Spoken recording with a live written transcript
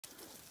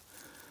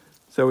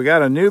So we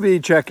got a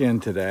newbie check-in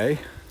today,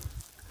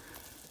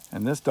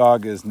 and this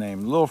dog is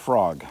named Little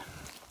Frog.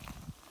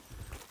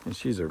 And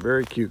she's a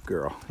very cute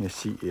girl.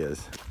 Yes, she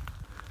is.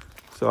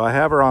 So I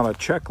have her on a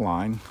check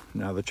line.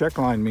 Now the check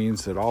line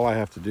means that all I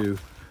have to do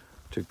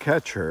to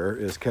catch her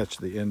is catch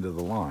the end of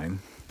the line.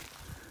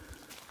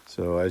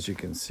 So as you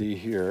can see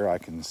here, I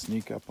can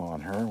sneak up on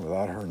her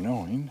without her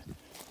knowing,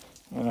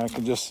 and I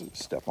can just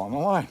step on the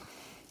line.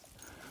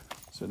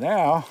 So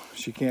now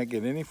she can't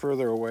get any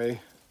further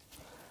away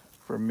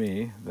from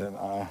me than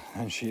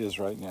she is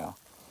right now.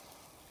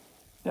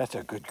 That's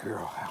a good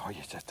girl. Oh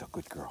yes, that's a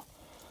good girl.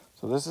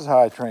 So this is how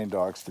I train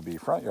dogs to be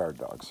front yard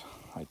dogs.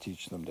 I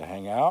teach them to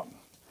hang out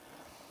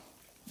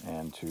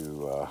and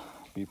to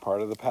be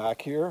part of the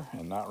pack here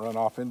and not run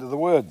off into the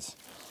woods.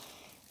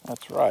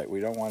 That's right, we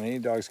don't want any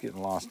dogs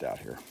getting lost out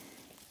here.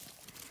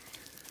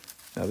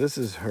 Now this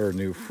is her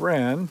new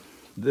friend.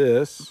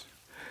 This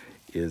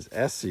is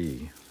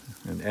Essie.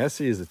 And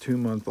Essie is a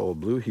 2-month-old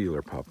blue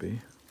heeler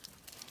puppy.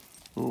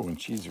 Ooh,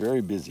 and she's very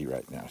busy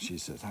right now. She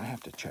says, I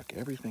have to check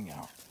everything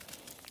out.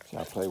 So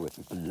I play with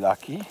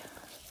Lucky.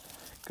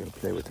 Gonna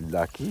play with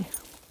Lucky.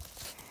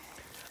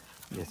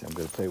 Yes, I'm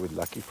gonna play with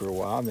Lucky for a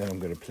while, and then I'm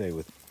gonna play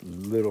with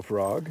Little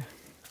Frog.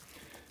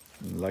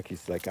 And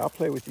Lucky's like, I'll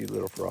play with you,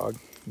 Little Frog.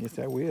 Yes,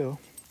 I will.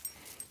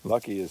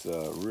 Lucky is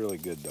a really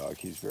good dog.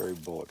 He's very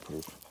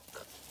bulletproof.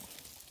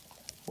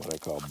 What I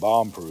call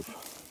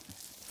bomb-proof.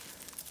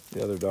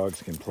 The other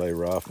dogs can play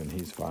rough, and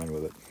he's fine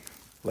with it.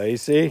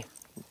 Lacey,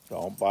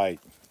 don't bite.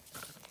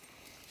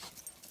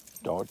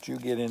 Don't you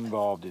get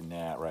involved in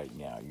that right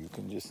now. You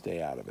can just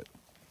stay out of it.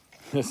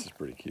 This is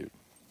pretty cute.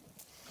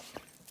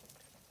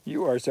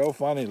 You are so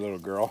funny, little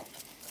girl.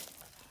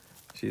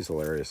 She's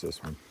hilarious,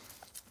 this one.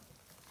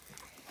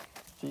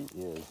 She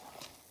is.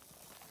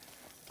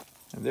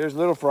 And there's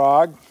Little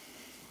Frog.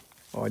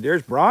 Oh, and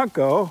there's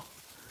Bronco.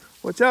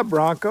 What's up,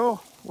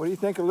 Bronco? What do you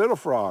think of Little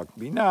Frog?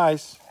 Be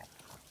nice.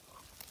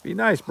 Be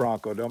nice,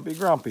 Bronco. Don't be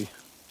grumpy.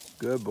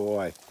 Good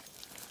boy.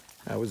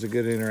 That was a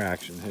good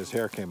interaction. His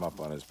hair came up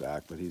on his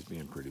back, but he's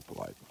being pretty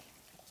polite.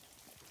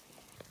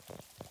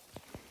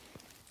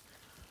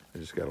 I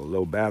just got a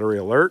low battery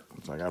alert,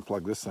 so I gotta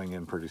plug this thing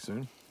in pretty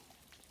soon.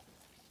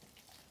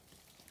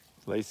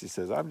 Lacey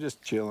says, I'm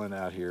just chilling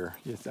out here.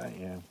 Yes, I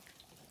am.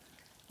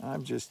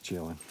 I'm just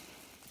chilling.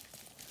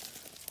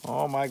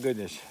 Oh my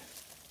goodness.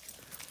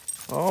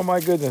 Oh my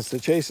goodness, the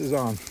chase is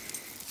on.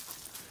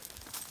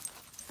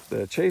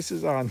 The chase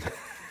is on.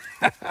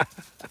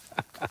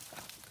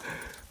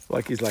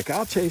 Lucky's like,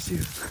 I'll chase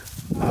you.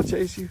 I'll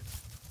chase you.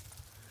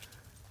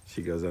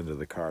 She goes under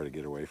the car to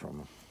get away from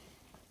him.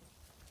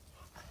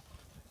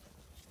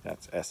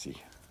 That's Essie.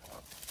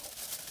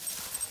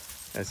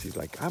 Essie's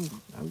like, I'm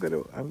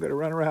gonna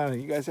run around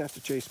and you guys have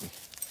to chase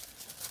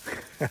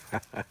me.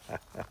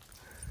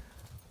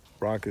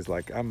 Bronc is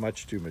like, I'm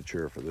much too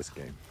mature for this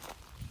game.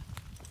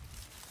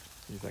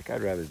 He's like,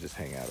 I'd rather just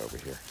hang out over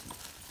here.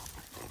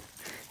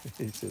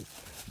 He says,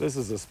 this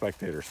is a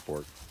spectator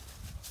sport.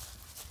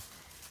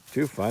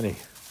 Too funny.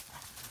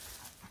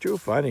 Too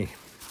funny.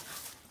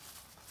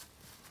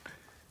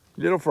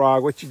 Little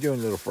Frog, what you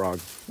doing, Little Frog?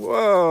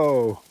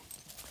 Whoa.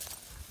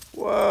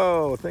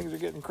 Whoa, things are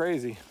getting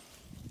crazy.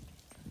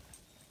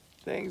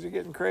 Things are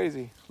getting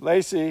crazy.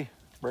 Lacey,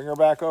 bring her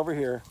back over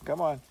here. Come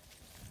on.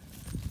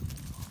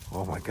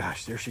 Oh my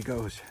gosh, there she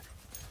goes.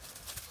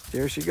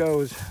 There she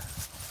goes.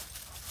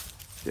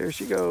 There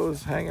she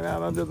goes, hanging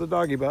out under the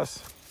doggy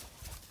bus.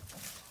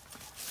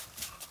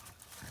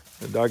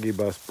 The doggy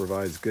bus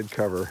provides good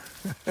cover.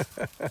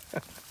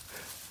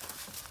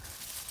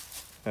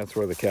 That's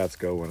where the cats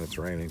go when it's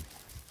raining.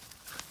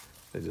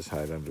 They just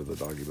hide under the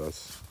doggy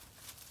bus.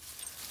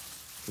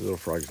 The Little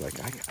Frog's like,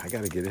 I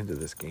got to get into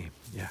this game.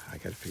 Yeah, I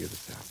got to figure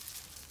this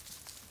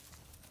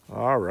out.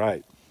 All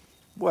right.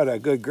 What a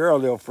good girl,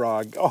 Little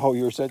Frog. Oh,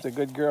 you're such a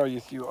good girl.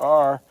 Yes, you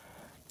are.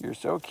 You're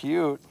so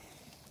cute.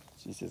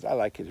 She says, I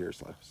like it here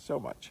so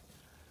much.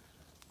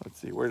 Let's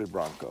see, where did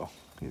Bronc go?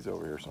 He's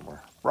over here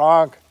somewhere.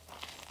 Bronc.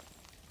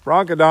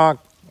 Broncadonk.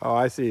 Oh,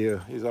 I see you.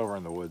 He's over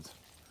in the woods.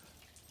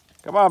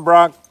 Come on,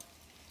 Bronc.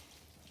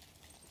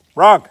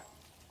 Bronc.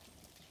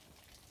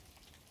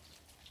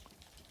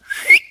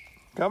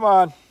 Come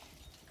on.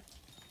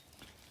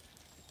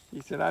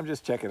 He said, I'm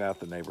just checking out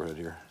the neighborhood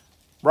here.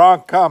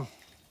 Bronc, come.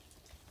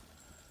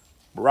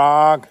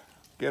 Bronc,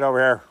 get over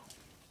here.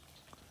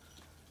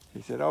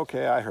 He said,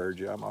 okay, I heard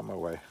you. I'm on my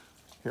way.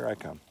 Here I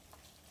come.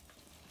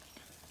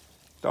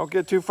 Don't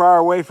get too far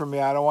away from me.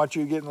 I don't want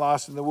you getting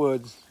lost in the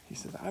woods. He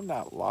said, I'm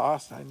not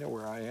lost. I know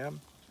where I am.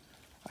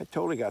 I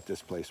totally got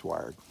this place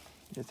wired.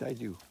 Yes, I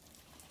do.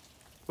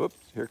 Whoops,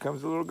 here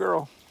comes the little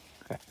girl.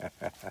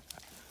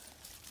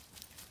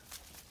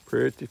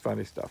 Pretty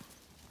funny stuff.